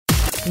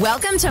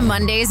Welcome to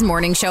Monday's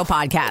Morning Show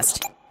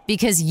podcast,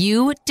 because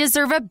you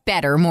deserve a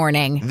better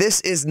morning.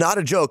 This is not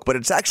a joke, but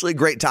it's actually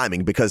great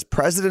timing because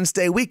President's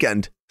Day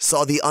weekend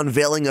saw the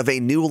unveiling of a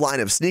new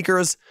line of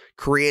sneakers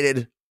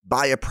created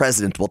by a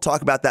president. We'll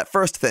talk about that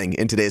first thing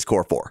in today's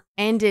Core 4.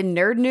 And in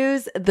nerd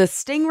news, the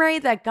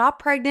stingray that got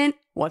pregnant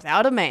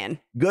without a man.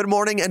 Good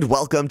morning and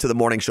welcome to the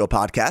Morning Show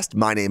podcast.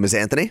 My name is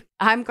Anthony.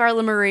 I'm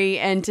Carla Marie,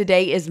 and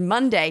today is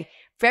Monday,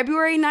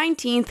 February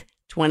 19th,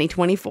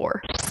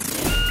 2024.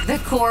 The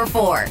Core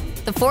 4.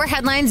 The 4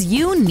 headlines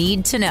you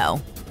need to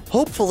know.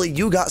 Hopefully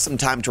you got some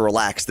time to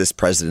relax this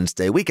President's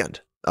Day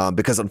weekend.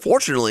 Because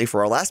unfortunately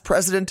for our last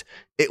president,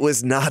 it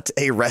was not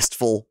a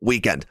restful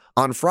weekend.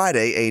 On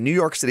Friday, a New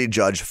York City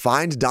judge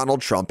fined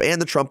Donald Trump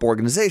and the Trump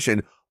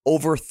Organization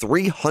over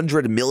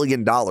 $300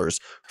 million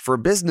for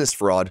business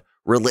fraud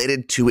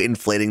related to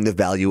inflating the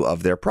value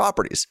of their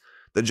properties.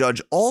 The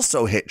judge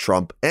also hit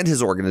Trump and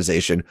his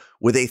organization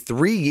with a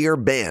 3-year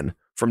ban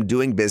from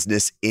doing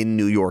business in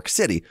New York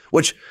City,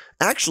 which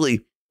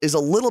actually is a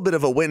little bit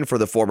of a win for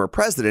the former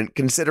president,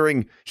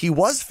 considering he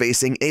was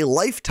facing a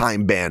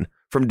lifetime ban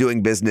from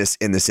doing business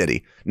in the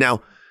city.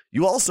 Now,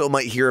 you also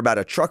might hear about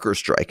a trucker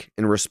strike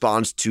in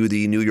response to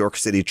the New York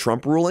City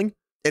Trump ruling.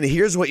 And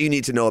here's what you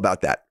need to know about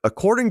that.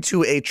 According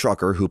to a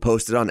trucker who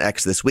posted on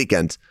X this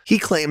weekend, he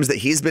claims that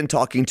he's been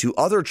talking to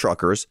other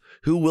truckers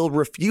who will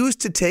refuse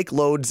to take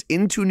loads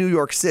into New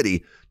York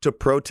City to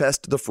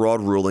protest the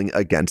fraud ruling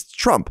against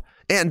Trump.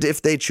 And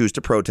if they choose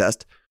to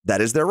protest,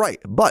 that is their right.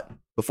 But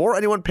before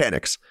anyone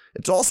panics,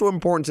 it's also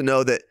important to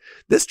know that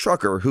this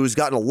trucker, who's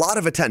gotten a lot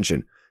of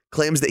attention,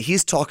 claims that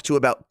he's talked to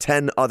about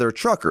 10 other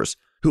truckers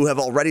who have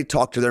already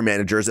talked to their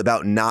managers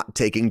about not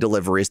taking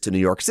deliveries to New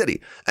York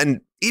City.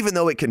 And even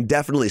though it can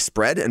definitely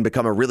spread and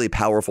become a really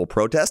powerful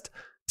protest,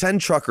 10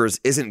 truckers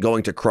isn't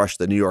going to crush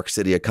the New York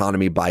City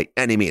economy by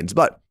any means,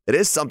 but it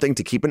is something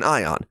to keep an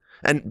eye on.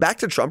 And back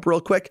to Trump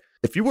real quick.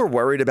 If you were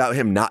worried about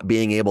him not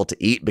being able to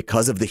eat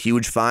because of the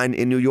huge fine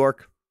in New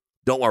York,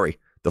 don't worry.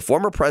 The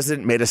former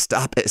president made a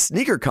stop at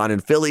SneakerCon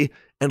in Philly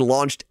and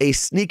launched a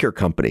sneaker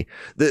company.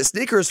 The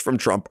sneakers from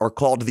Trump are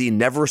called the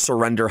Never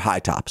Surrender High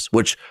Tops,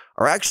 which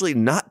are actually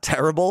not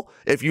terrible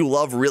if you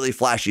love really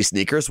flashy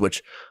sneakers,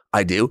 which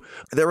I do.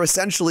 They're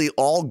essentially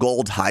all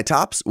gold high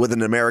tops with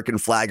an American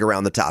flag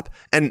around the top.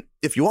 And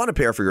if you want a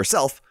pair for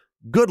yourself,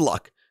 good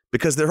luck,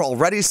 because they're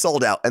already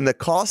sold out. And the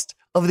cost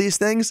of these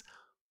things,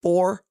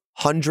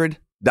 $400.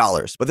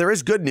 But there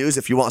is good news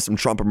if you want some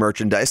Trump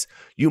merchandise.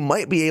 You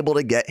might be able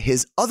to get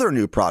his other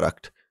new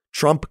product,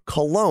 Trump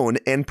cologne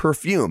and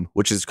perfume,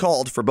 which is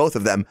called, for both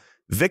of them,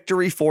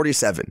 Victory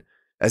 47,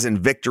 as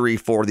in victory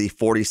for the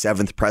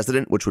 47th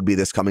president, which would be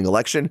this coming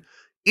election.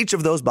 Each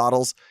of those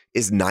bottles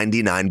is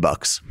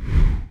 $99.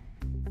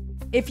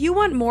 If you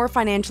want more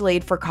financial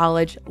aid for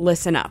college,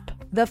 listen up.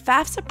 The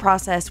FAFSA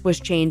process was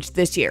changed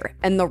this year,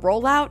 and the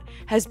rollout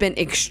has been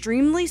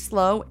extremely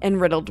slow and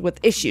riddled with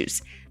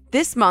issues.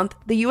 This month,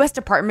 the U.S.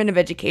 Department of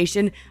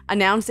Education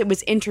announced it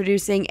was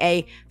introducing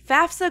a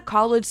FAFSA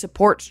college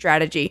support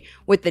strategy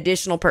with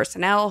additional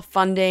personnel,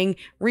 funding,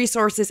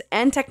 resources,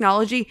 and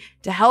technology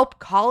to help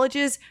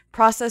colleges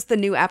process the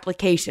new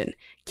application.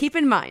 Keep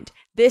in mind,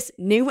 this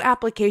new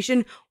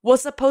application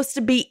was supposed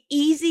to be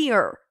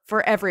easier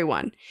for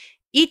everyone.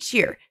 Each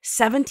year,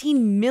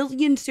 17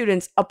 million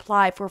students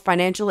apply for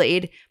financial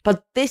aid,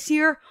 but this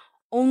year,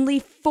 only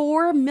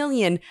 4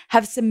 million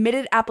have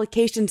submitted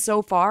applications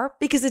so far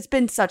because it's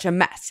been such a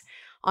mess.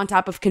 On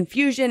top of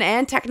confusion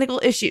and technical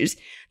issues,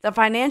 the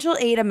financial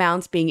aid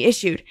amounts being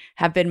issued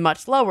have been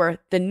much lower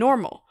than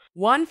normal.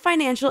 One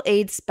financial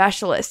aid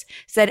specialist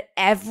said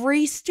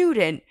every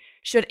student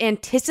should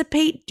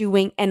anticipate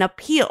doing an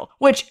appeal,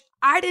 which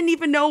I didn't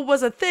even know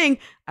was a thing.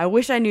 I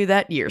wish I knew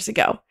that years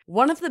ago.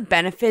 One of the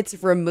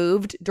benefits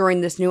removed during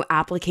this new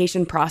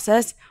application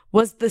process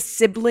was the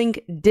sibling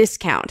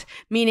discount,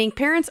 meaning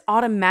parents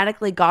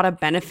automatically got a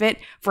benefit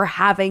for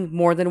having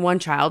more than one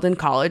child in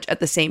college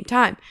at the same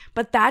time.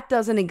 But that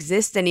doesn't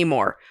exist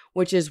anymore,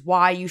 which is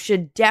why you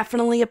should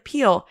definitely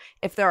appeal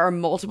if there are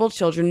multiple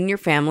children in your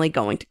family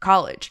going to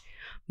college.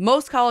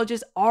 Most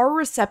colleges are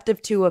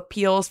receptive to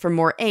appeals for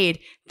more aid.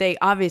 They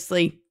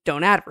obviously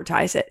don't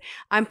advertise it.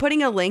 I'm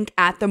putting a link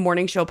at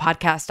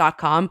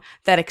themorningshowpodcast.com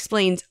that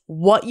explains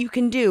what you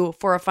can do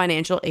for a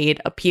financial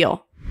aid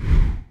appeal.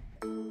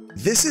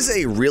 This is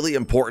a really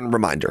important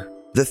reminder.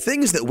 The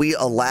things that we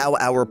allow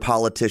our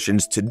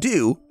politicians to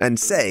do and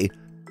say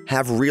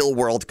have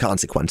real-world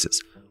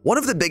consequences. One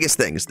of the biggest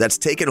things that's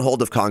taken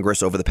hold of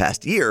Congress over the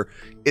past year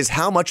is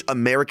how much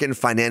American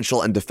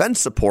financial and defense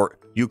support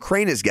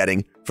Ukraine is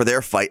getting for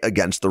their fight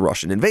against the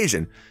Russian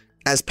invasion.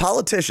 As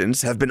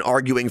politicians have been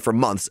arguing for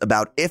months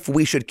about if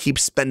we should keep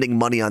spending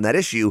money on that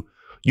issue,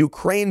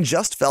 Ukraine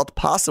just felt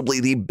possibly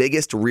the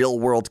biggest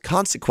real-world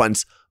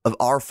consequence of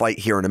our fight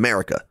here in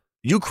America.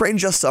 Ukraine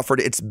just suffered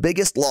its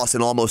biggest loss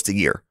in almost a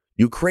year.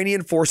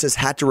 Ukrainian forces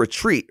had to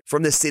retreat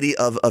from the city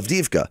of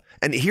Avdiivka.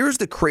 And here's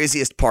the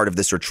craziest part of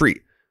this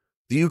retreat.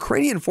 The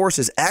Ukrainian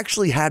forces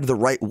actually had the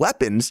right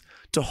weapons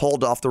to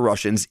hold off the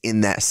Russians in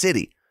that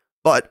city.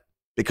 But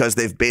because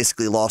they've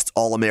basically lost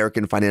all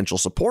American financial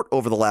support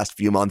over the last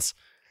few months,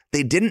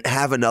 they didn't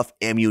have enough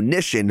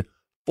ammunition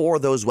for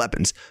those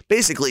weapons.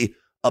 Basically,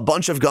 a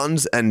bunch of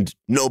guns and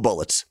no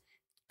bullets.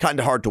 Kind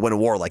of hard to win a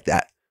war like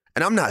that.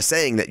 And I'm not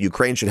saying that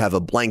Ukraine should have a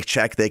blank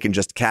check they can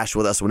just cash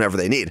with us whenever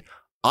they need.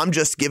 I'm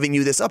just giving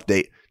you this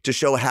update to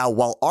show how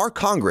while our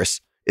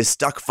Congress is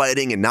stuck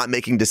fighting and not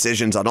making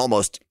decisions on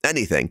almost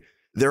anything,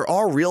 there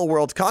are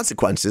real-world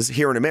consequences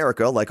here in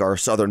America, like our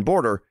southern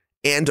border,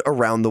 and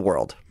around the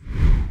world.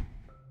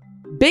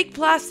 Big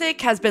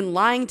Plastic has been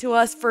lying to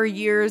us for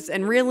years,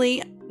 and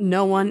really,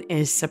 no one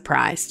is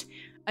surprised.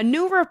 A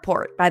new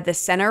report by the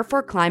Center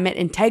for Climate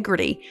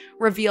Integrity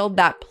revealed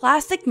that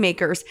plastic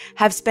makers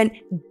have spent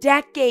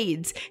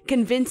decades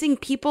convincing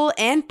people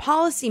and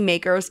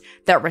policymakers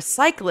that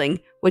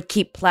recycling would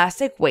keep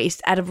plastic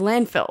waste out of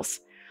landfills.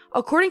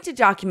 According to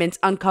documents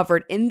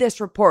uncovered in this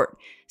report,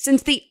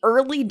 since the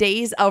early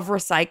days of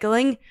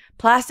recycling,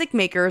 plastic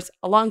makers,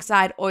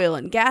 alongside oil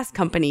and gas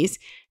companies,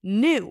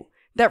 knew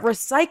that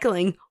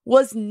recycling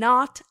was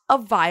not a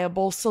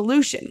viable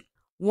solution.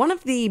 One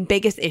of the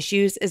biggest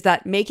issues is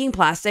that making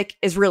plastic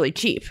is really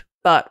cheap,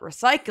 but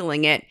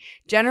recycling it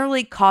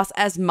generally costs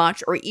as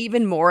much or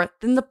even more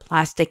than the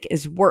plastic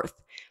is worth.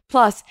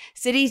 Plus,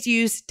 cities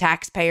use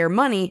taxpayer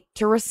money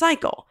to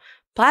recycle.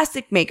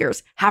 Plastic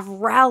makers have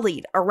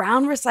rallied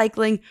around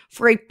recycling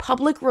for a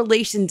public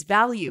relations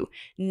value,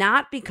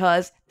 not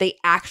because they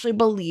actually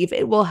believe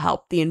it will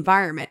help the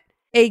environment.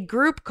 A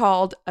group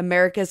called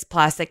America's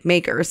Plastic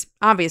Makers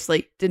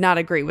obviously did not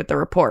agree with the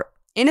report.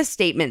 In a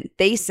statement,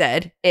 they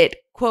said it,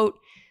 quote,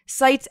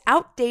 cites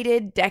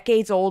outdated,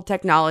 decades-old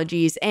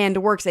technologies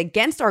and works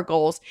against our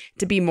goals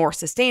to be more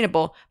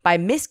sustainable by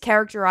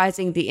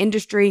mischaracterizing the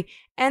industry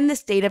and the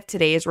state of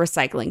today's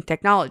recycling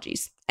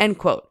technologies, end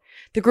quote.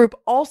 The group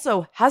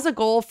also has a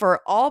goal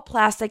for all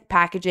plastic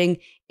packaging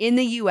in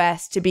the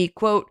U.S. to be,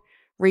 quote,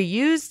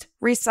 reused,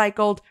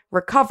 recycled,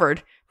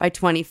 recovered by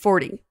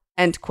 2040,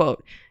 end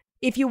quote.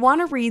 If you want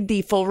to read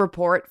the full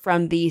report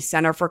from the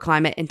Center for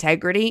Climate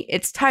Integrity,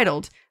 it's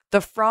titled,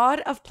 The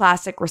Fraud of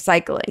Plastic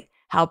Recycling,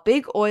 How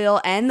Big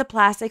Oil and the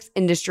Plastics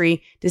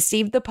Industry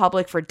Deceived the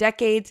Public for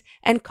Decades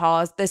and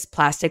Caused This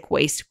Plastic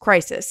Waste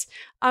Crisis.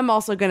 I'm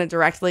also going to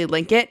directly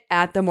link it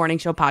at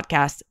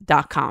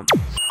themorningshowpodcast.com.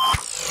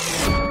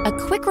 A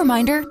quick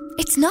reminder,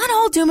 it's not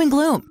all doom and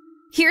gloom.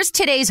 Here's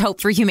today's hope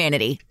for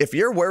humanity. If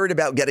you're worried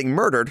about getting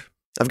murdered,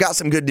 I've got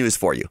some good news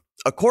for you.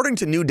 According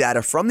to new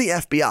data from the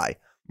FBI,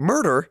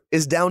 murder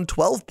is down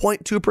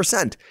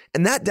 12.2%,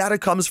 and that data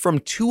comes from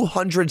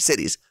 200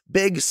 cities,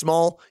 big,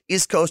 small,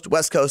 East Coast,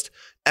 West Coast,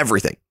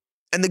 everything.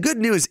 And the good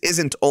news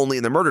isn't only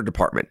in the murder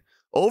department.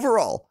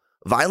 Overall,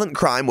 violent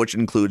crime, which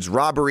includes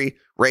robbery,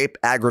 rape,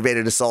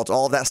 aggravated assault,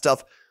 all of that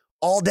stuff,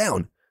 all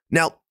down.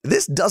 Now,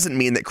 this doesn't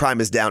mean that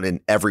crime is down in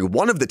every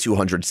one of the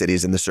 200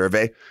 cities in the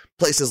survey.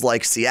 Places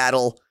like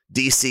Seattle,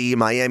 DC,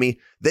 Miami,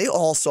 they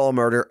all saw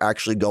murder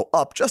actually go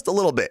up just a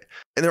little bit.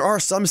 And there are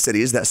some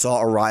cities that saw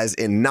a rise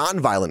in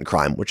nonviolent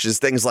crime, which is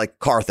things like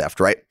car theft,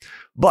 right?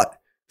 But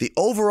the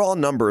overall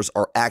numbers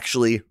are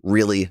actually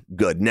really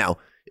good. Now,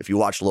 if you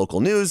watch local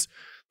news,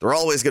 they're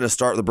always going to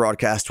start the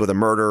broadcast with a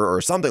murder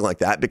or something like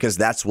that because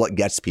that's what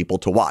gets people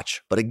to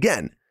watch. But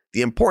again,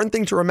 the important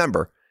thing to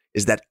remember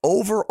is that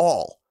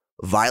overall,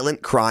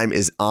 violent crime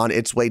is on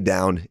its way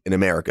down in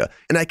America.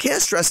 And I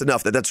can't stress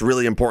enough that that's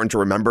really important to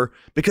remember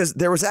because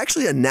there was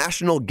actually a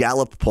national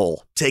Gallup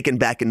poll taken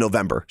back in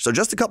November, so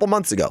just a couple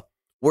months ago,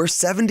 where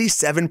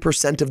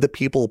 77% of the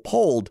people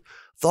polled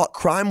thought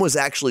crime was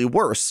actually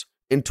worse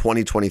in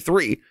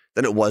 2023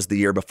 than it was the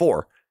year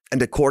before.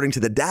 And according to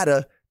the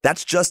data,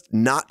 that's just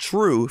not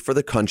true for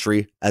the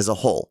country as a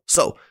whole.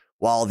 So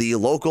while the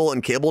local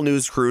and cable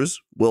news crews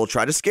will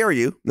try to scare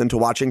you into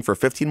watching for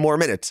 15 more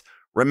minutes,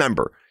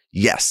 remember,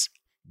 yes,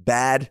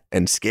 bad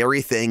and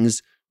scary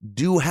things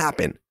do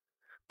happen,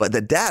 but the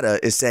data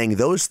is saying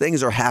those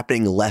things are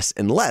happening less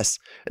and less,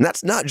 and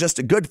that's not just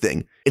a good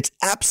thing. It's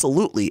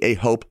absolutely a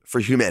hope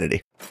for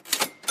humanity.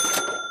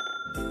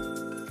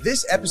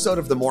 This episode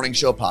of the Morning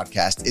Show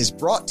podcast is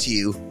brought to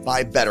you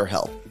by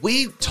BetterHelp.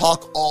 We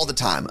talk all the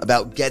time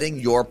about getting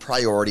your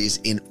priorities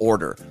in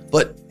order,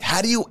 but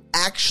how do you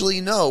actually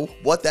know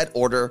what that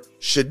order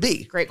should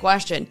be? Great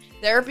question.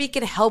 Therapy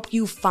can help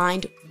you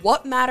find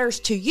what matters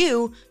to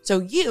you so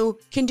you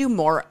can do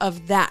more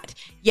of that.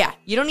 Yeah,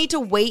 you don't need to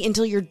wait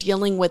until you're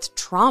dealing with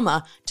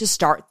trauma to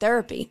start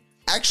therapy.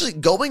 Actually,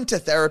 going to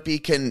therapy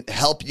can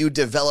help you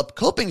develop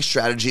coping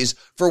strategies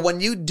for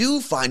when you do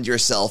find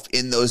yourself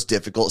in those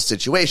difficult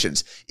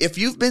situations. If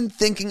you've been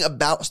thinking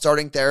about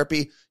starting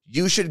therapy,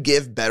 you should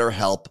give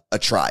BetterHelp a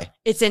try.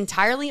 It's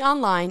entirely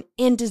online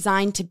and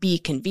designed to be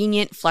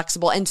convenient,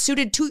 flexible, and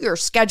suited to your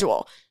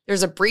schedule.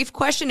 There's a brief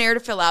questionnaire to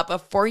fill out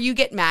before you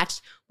get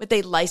matched with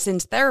a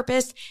licensed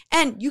therapist,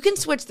 and you can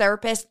switch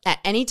therapists at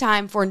any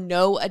time for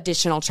no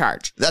additional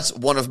charge. That's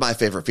one of my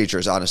favorite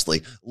features,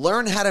 honestly.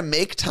 Learn how to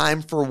make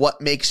time for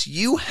what makes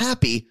you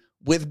happy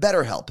with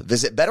BetterHelp.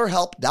 Visit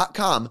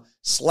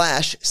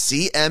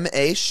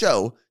BetterHelp.com/CMA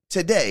show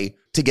today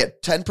to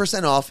get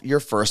 10% off your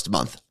first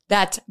month.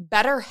 That's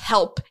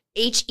BetterHelp,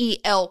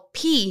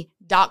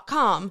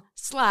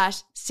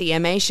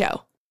 HELP.com/CMA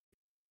show.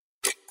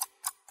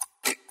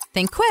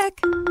 Think quick.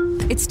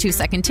 It's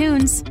 2-second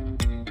tunes.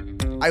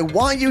 I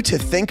want you to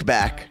think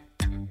back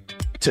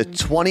to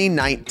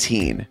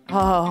 2019.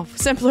 Oh,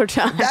 simpler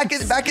times.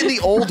 Back in the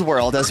old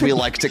world, as we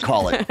like to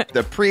call it,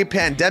 the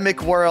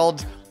pre-pandemic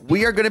world.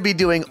 We are going to be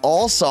doing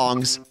all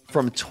songs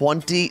from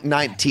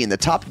 2019, the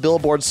top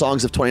Billboard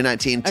songs of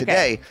 2019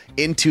 today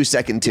in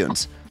 2-second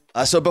tunes.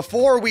 So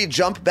before we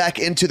jump back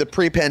into the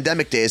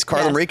pre-pandemic days,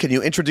 Carla Marie, can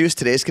you introduce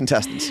today's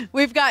contestants?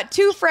 We've got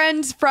two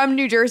friends from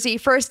New Jersey.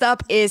 First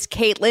up is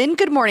Caitlin.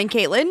 Good morning,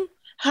 Caitlin.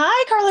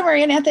 Hi, Carla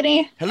Marie and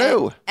Anthony.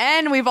 Hello.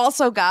 And we've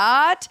also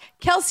got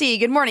Kelsey.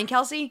 Good morning,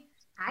 Kelsey.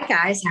 Hi,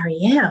 guys. How are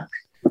you?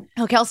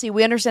 Oh, Kelsey,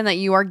 we understand that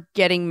you are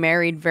getting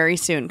married very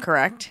soon,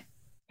 correct?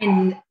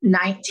 In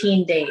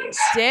 19 days.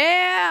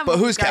 Damn. But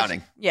who's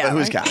counting? Yeah. But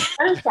who's counting?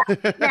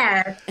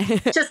 Yeah.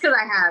 Just because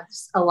I have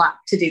a lot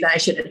to do that I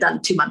should have done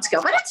 2 months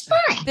ago, but it's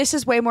fine. This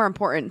is way more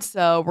important,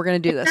 so we're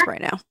going to do this right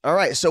now. All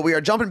right, so we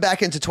are jumping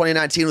back into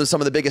 2019 with some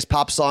of the biggest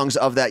pop songs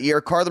of that year.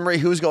 Carla Marie,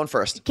 who's going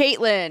first?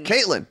 Caitlin.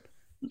 Caitlin,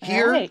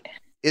 here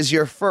is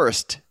your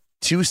first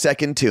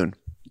 2-second tune.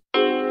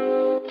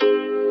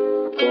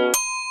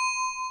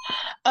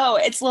 Oh,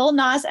 it's Lil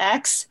Nas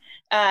X.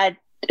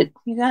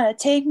 You gotta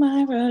take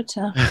my road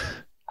to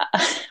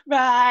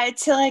ride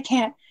till I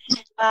can't.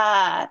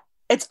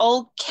 It's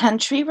Old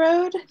Country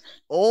Road.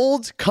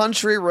 Old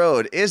Country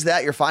Road. Is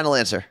that your final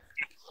answer?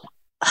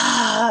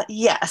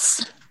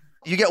 Yes.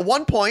 You get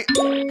 1 point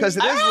because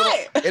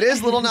it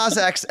is Lil Nas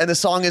X and the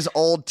song is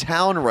Old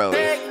Town Road.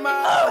 Oh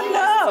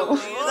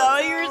Oh,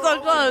 you're so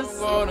close.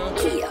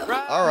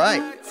 All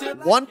right.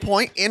 1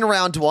 point in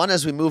round one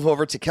as we move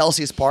over to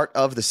Kelsey's part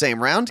of the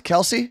same round.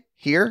 Kelsey,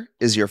 here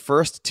is your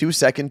first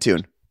 2-second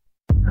tune.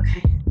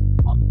 Okay.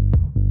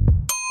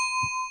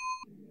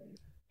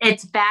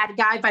 It's Bad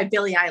Guy by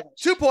Billie Eilish.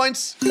 2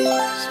 points.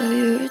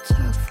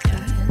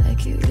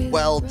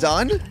 Well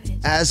done.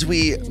 As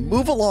we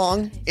move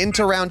along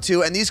into round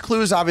two, and these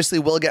clues obviously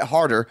will get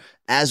harder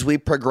as we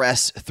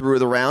progress through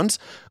the rounds.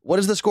 What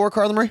is the score,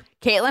 Carla Marie?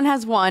 Caitlin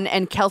has 1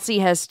 and Kelsey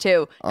has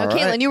 2. Now,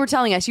 Caitlin, you were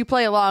telling us you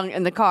play along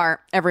in the car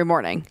every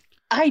morning.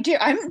 I do.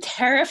 I'm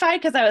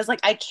terrified because I was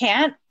like, I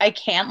can't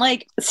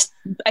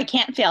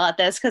fail at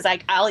this because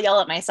I'll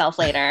yell at myself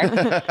later.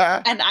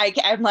 And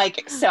I'm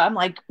like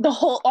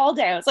all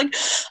day I was like,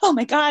 oh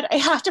my God, I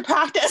have to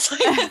practice.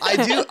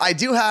 I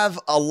do have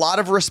a lot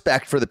of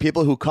respect for the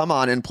people who come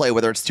on and play,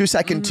 whether it's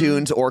 2-second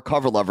tunes or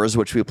Cover Lovers,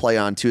 which we play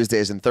on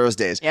Tuesdays and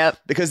Thursdays. Yep.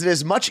 Because it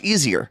is much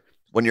easier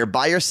when you're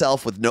by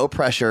yourself with no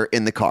pressure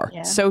in the car.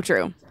 Yeah. So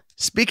true.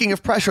 Speaking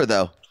of pressure,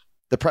 though,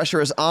 the pressure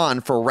is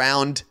on for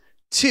round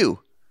two.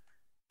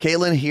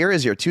 Caitlin, here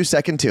is your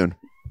 2-second tune.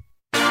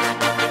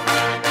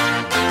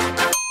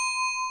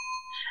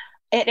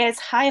 It is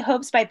High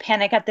Hopes by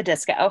Panic at the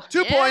Disco.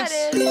 2 points.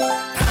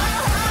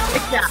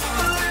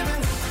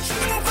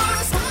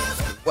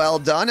 Well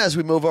done. As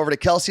we move over to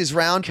Kelsey's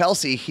round,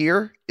 Kelsey,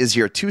 here is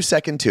your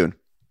 2-second tune.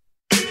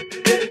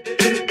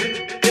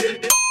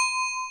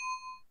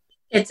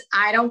 It's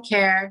I Don't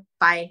Care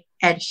by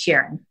Ed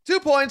Sheeran. 2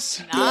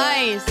 points.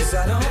 Nice.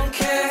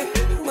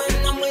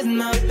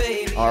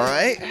 All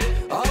right.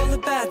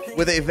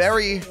 With a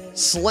very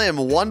slim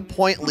 1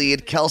 point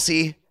lead,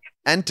 Kelsey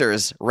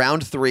enters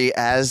round three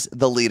as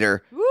the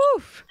leader.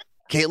 Woo.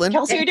 Caitlin,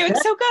 Kelsey, you're doing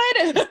so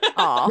good.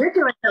 Aw. You're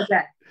doing so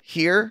good.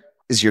 here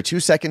is your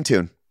 2-second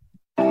tune.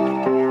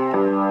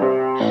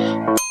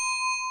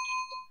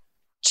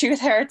 Truth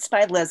Hurts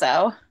by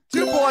Lizzo.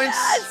 2 points.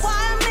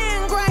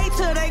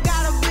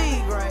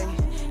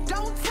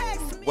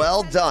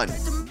 Well done.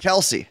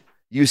 Kelsey,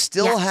 you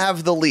still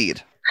have the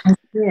lead. I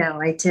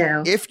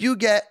do. If you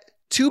get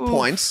 2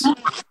 points,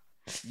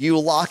 you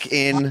lock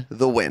in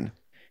the win.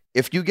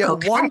 If you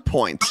get 1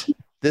 point,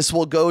 this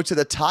will go to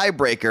the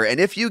tiebreaker. And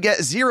if you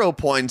get 0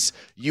 points,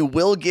 you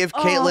will give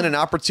Caitlin an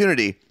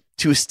opportunity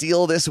to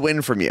steal this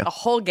win from you. A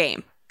whole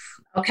game.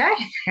 Okay.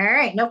 All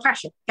right. No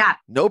pressure. Got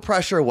No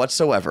pressure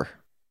whatsoever. it.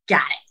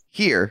 Got it.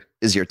 Here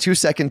is your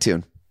 2-second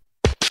tune.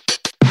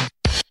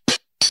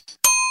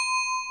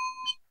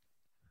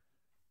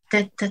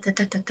 Wait,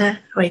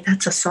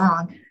 that's a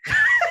song.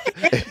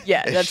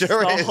 Yeah, It that's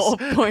sure the is. whole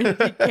point of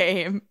the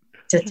game.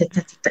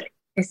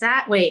 Is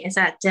that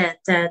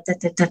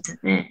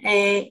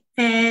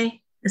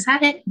is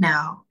that it?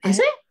 No. Is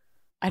it?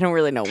 I don't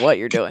really know what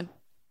you're doing.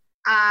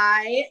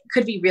 I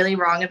could be really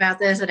wrong about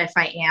this, and if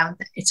I am,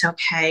 it's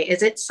okay.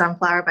 Is it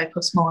Sunflower by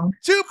Post Malone?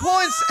 2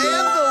 points and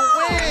the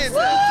win.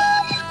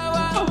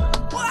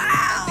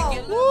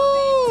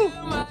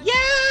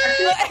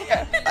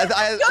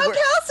 Go,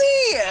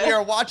 Kelsey! We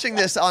are watching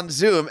this on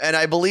Zoom, and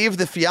I believe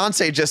the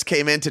fiance just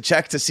came in to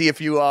check to see if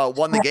you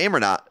won the game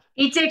or not.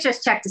 He did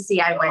just check to see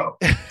I win.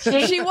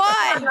 She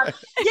won.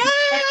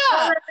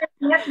 Yeah!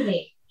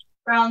 Anthony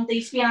from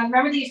the ESPN.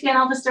 Remember the ESPN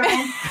Elvis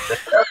Duran?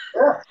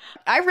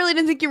 I really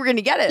didn't think you were going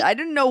to get it. I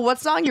didn't know what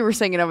song you were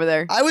singing over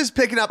there. I was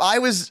picking up, I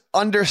was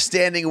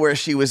understanding where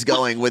she was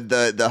going with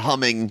the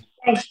humming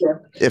Thank you.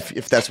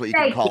 if that's what you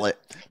can call it.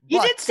 You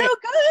But- did so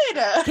good.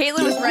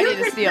 Caitlin was ready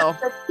to steal,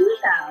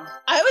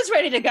 I was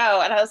ready to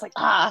go, and I was like,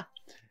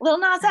 Lil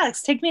Nas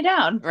X, take me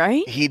down.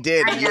 right? He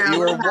did. I know.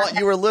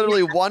 You were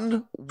literally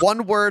one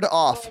word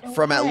off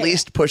from at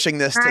least pushing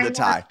this to I the know.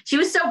 tie. She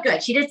was so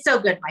good. She did so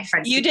good, my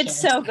friend. You did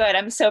so good.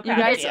 I'm so You proud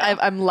guys, of you.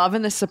 I'm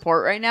loving the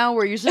support right now.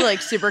 We're usually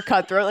like super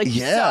cutthroat, like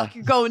you Yeah. suck,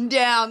 you're going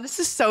down. This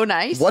is so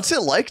nice. What's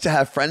it like to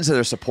have friends that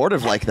are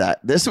supportive like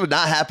that? This would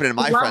not happen in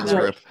my Love friends it.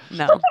 group.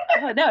 No,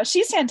 Oh, no,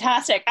 she's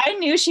fantastic. I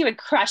knew she would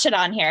crush it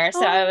on here.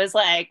 So I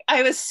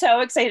was so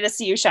excited to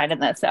see you shine in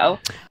this. So,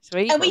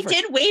 sweet. and we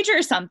did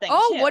wager something.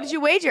 Oh, too. what did you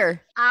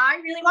wager? I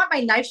really want my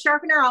knife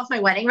sharpener off my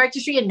wedding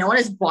registry, and no one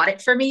has bought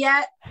it for me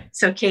yet.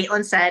 So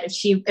Caitlin said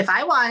if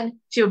I won,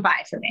 she would buy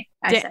it for me.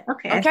 I said,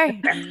 okay.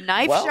 Okay,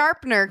 knife Well-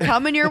 sharpener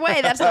coming your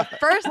way. That's the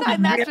first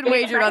time that's been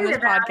wagered on this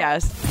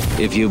podcast.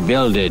 If you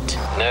build it,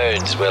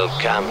 nerds will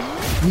come.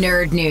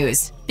 Nerd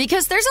news.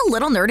 Because there's a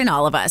little nerd in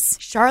all of us.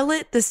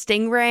 Charlotte the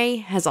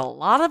Stingray has a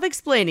lot of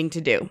explaining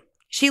to do.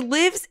 She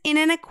lives in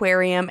an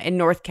aquarium in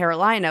North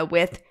Carolina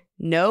with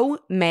no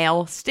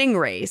male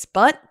stingrays,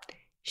 but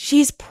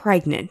she's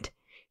pregnant.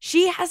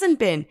 She hasn't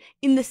been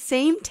in the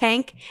same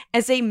tank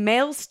as a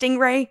male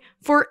stingray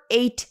for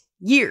 8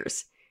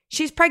 years.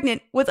 She's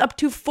pregnant with up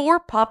to 4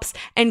 pups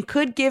and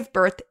could give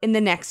birth in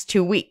the next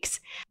 2 weeks.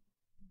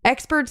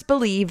 Experts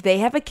believe they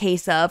have a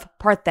case of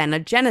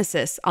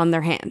parthenogenesis on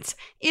their hands.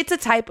 It's a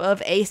type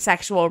of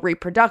asexual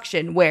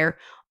reproduction where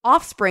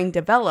offspring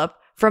develop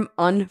from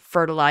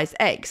unfertilized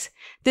eggs.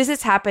 This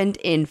has happened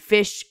in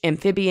fish,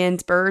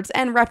 amphibians, birds,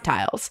 and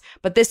reptiles,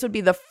 but this would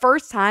be the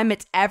first time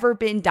it's ever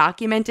been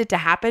documented to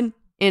happen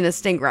in a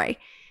stingray.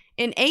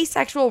 In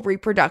asexual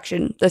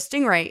reproduction, the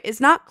stingray is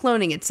not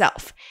cloning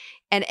itself.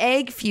 An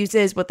egg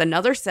fuses with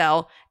another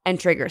cell and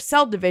triggers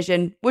cell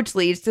division, which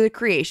leads to the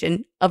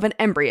creation of an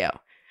embryo.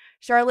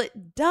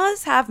 Charlotte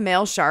does have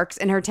male sharks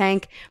in her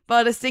tank,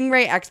 but a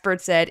stingray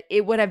expert said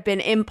it would have been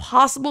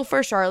impossible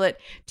for Charlotte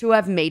to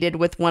have mated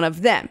with one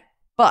of them.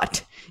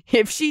 But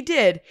if she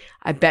did,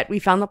 I bet we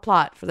found the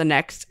plot for the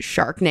next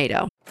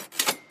Sharknado.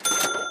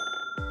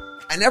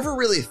 I never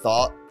really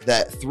thought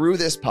that through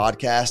this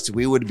podcast,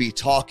 we would be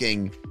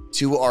talking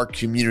to our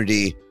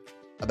community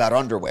about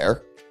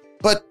underwear.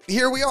 But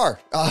here we are.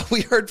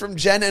 We heard from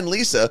Jen and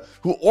Lisa,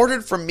 who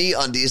ordered from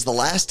MeUndies the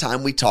last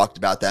time we talked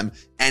about them,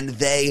 and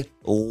they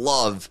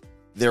love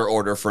their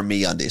order from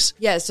MeUndies.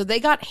 Yeah, so they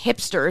got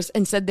hipsters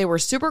and said they were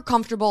super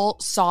comfortable,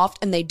 soft,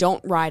 and they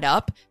don't ride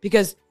up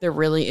because there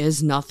really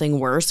is nothing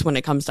worse when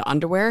it comes to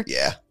underwear.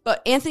 Yeah.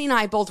 But Anthony and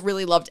I both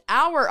really loved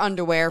our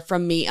underwear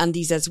from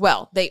MeUndies as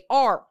well. They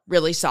are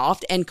really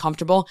soft and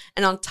comfortable.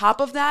 And on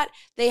top of that,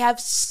 they have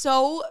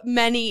so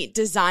many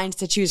designs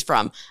to choose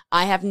from.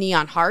 I have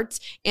neon hearts.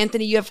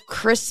 Anthony, you have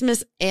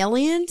Christmas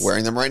aliens.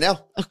 Wearing them right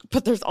now.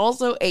 But there's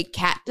also a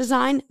cat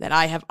design that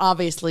I have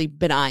obviously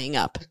been eyeing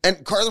up.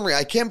 And Carla Marie,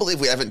 I can't believe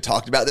we haven't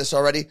talked about this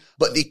already,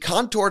 but the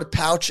contoured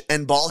pouch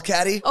and ball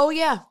caddy. Oh,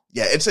 yeah.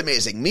 Yeah, it's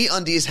amazing.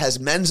 MeUndies has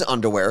men's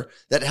underwear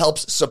that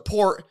helps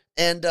support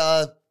and,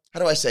 how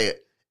do I say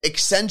it?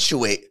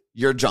 Accentuate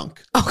your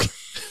junk. Okay.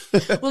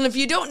 Well, if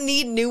you don't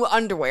need new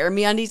underwear,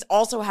 MeUndies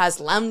also has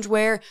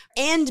loungewear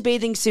and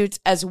bathing suits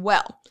as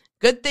well.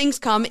 Good things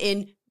come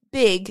in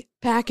big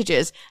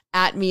packages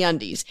at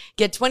MeUndies.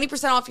 Get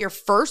 20% off your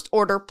first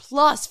order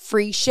plus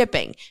free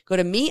shipping. Go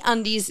to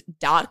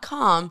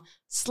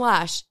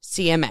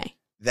MeUndies.com/CMA.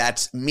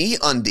 That's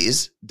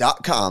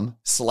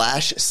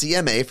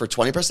MeUndies.com/CMA for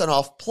 20%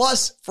 off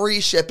plus free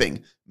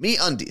shipping.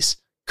 MeUndies,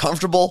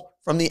 comfortable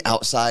from the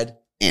outside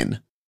in.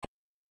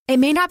 It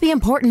may not be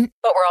important,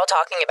 but we're all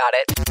talking about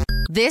it.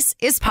 This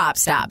is Pop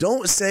Stop.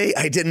 Don't say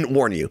I didn't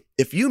warn you.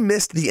 If you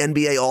missed the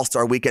NBA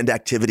All-Star Weekend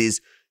activities,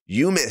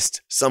 you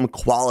missed some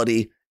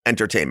quality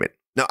entertainment.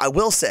 Now, I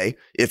will say,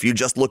 if you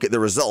just look at the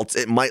results,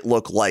 it might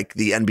look like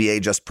the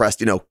NBA just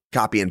pressed,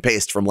 copy and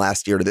paste from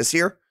last year to this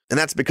year. And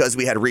that's because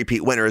we had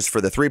repeat winners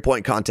for the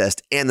three-point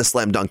contest and the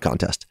slam dunk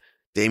contest.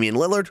 Damian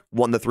Lillard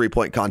won the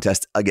three-point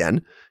contest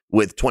again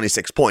with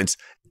 26 points,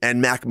 and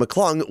Mac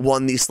McClung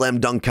won the slam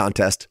dunk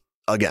contest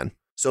again.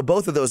 So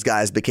both of those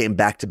guys became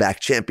back-to-back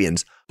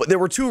champions. But there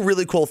were two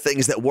really cool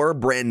things that were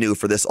brand new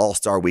for this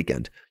All-Star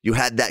weekend. You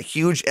had that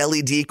huge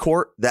LED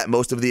court that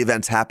most of the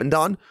events happened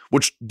on,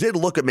 which did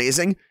look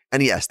amazing.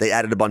 And yes, they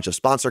added a bunch of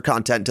sponsor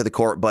content to the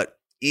court, but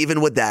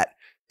even with that,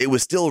 it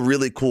was still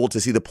really cool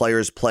to see the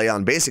players play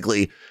on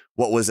basically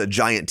what was a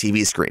giant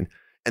TV screen.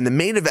 And the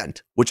main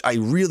event, which I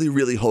really,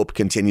 really hope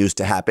continues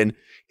to happen,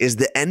 is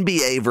the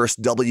NBA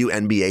versus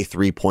WNBA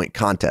three-point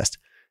contest.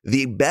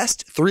 The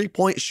best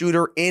three-point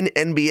shooter in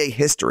NBA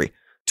history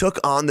took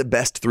on the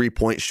best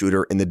three-point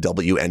shooter in the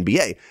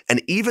WNBA.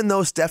 And even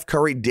though Steph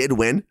Curry did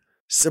win,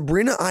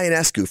 Sabrina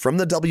Ionescu from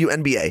the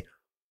WNBA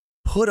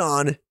put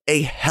on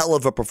a hell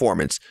of a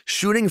performance,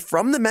 shooting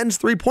from the men's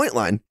three-point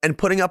line and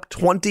putting up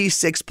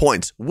 26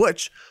 points,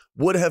 which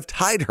would have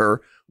tied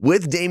her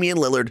with Damian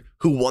Lillard,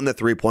 who won the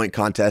three-point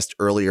contest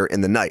earlier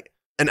in the night.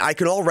 And I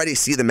can already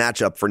see the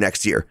matchup for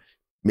next year.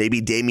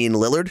 Maybe Damian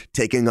Lillard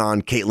taking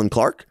on Caitlin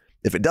Clark.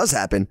 If it does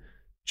happen,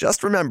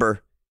 just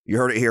remember, You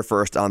heard it here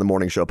first on the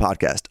Morning Show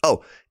podcast.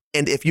 Oh,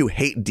 and if you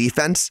hate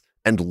defense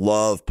and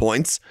love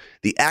points,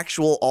 the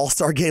actual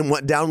All-Star game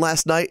went down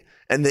last night,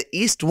 and the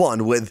East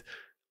won with,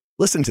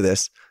 listen to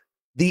this,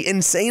 the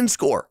insane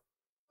score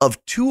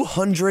of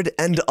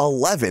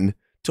 211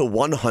 to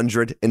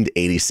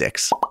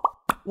 186.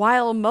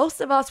 While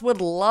most of us would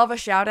love a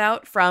shout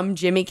out from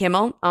Jimmy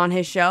Kimmel on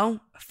his show,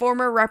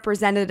 former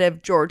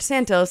Representative George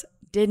Santos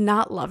did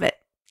not love it.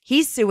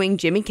 He's suing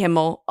Jimmy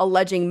Kimmel,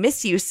 alleging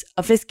misuse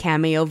of his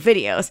Cameo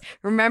videos.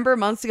 Remember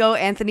months ago,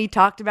 Anthony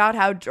talked about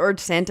how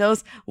George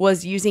Santos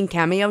was using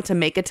Cameo to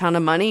make a ton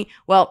of money?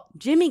 Well,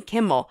 Jimmy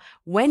Kimmel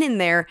went in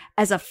there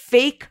as a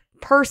fake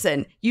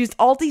person, used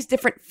all these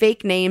different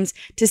fake names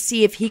to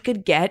see if he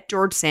could get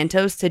George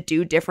Santos to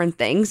do different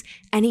things,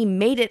 and he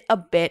made it a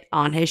bit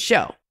on his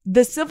show.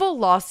 The civil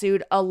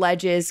lawsuit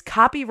alleges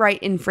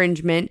copyright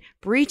infringement,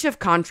 breach of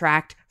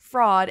contract,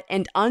 fraud,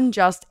 and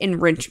unjust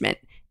enrichment.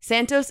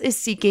 Santos is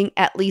seeking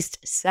at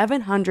least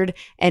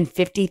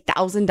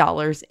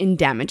 $750,000 in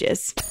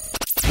damages.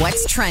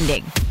 What's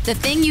trending? The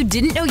thing you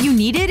didn't know you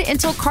needed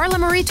until Carla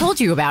Marie told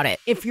you about it.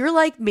 If you're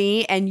like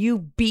me and you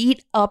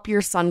beat up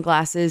your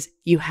sunglasses,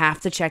 you have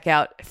to check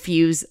out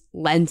Fuse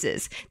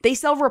lenses. They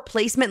sell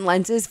replacement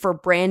lenses for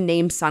brand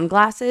name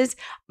sunglasses.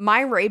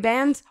 My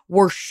Ray-Bans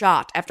were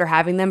shot after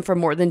having them for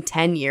more than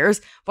 10 years,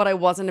 but I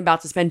wasn't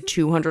about to spend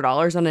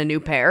 $200 on a new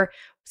pair.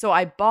 So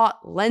I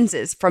bought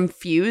lenses from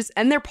Fuse,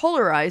 and they're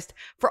polarized,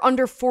 for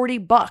under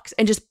 $40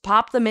 and just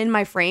popped them in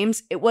my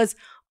frames. It was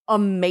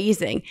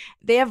amazing.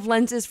 They have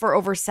lenses for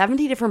over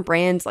 70 different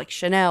brands like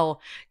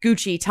Chanel,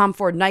 Gucci, Tom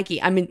Ford,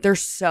 Nike. I mean,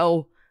 there's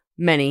so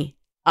many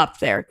up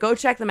there. Go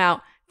check them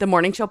out.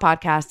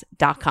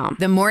 TheMorningShowPodcast.com.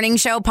 The Morning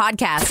Show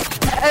Podcast.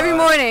 Every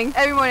morning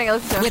I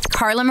listen to it. With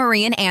Carla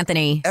Marie and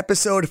Anthony.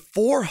 Episode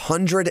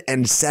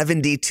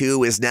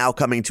 472 is now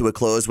coming to a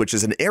close, which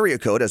is an area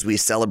code as we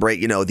celebrate,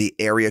 the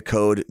area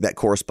code that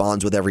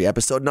corresponds with every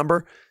episode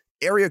number.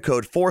 Area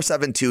code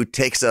 472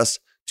 takes us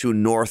to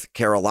North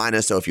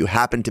Carolina. So if you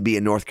happen to be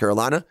in North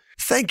Carolina,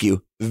 thank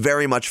you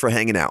very much for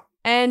hanging out.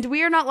 And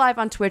we are not live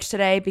on Twitch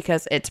today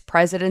because it's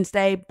President's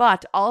Day,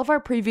 but all of our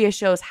previous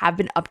shows have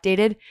been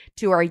updated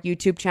to our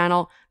YouTube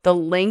channel. The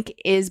link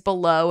is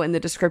below in the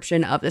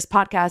description of this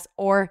podcast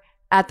or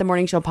at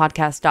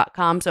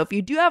themorningshowpodcast.com. So if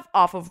you do have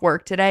off of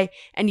work today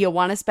and you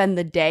want to spend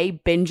the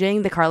day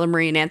binging the Carla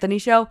Marie and Anthony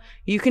show,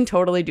 you can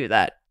totally do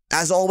that.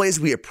 As always,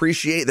 we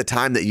appreciate the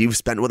time that you've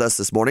spent with us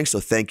this morning, so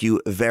thank you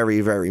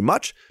very, very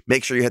much.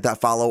 Make sure you hit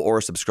that follow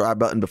or subscribe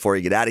button before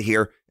you get out of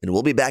here, and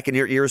we'll be back in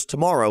your ears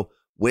tomorrow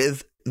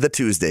with The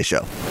Tuesday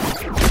Show.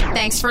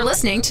 Thanks for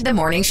listening to The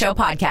Morning Show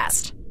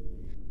Podcast.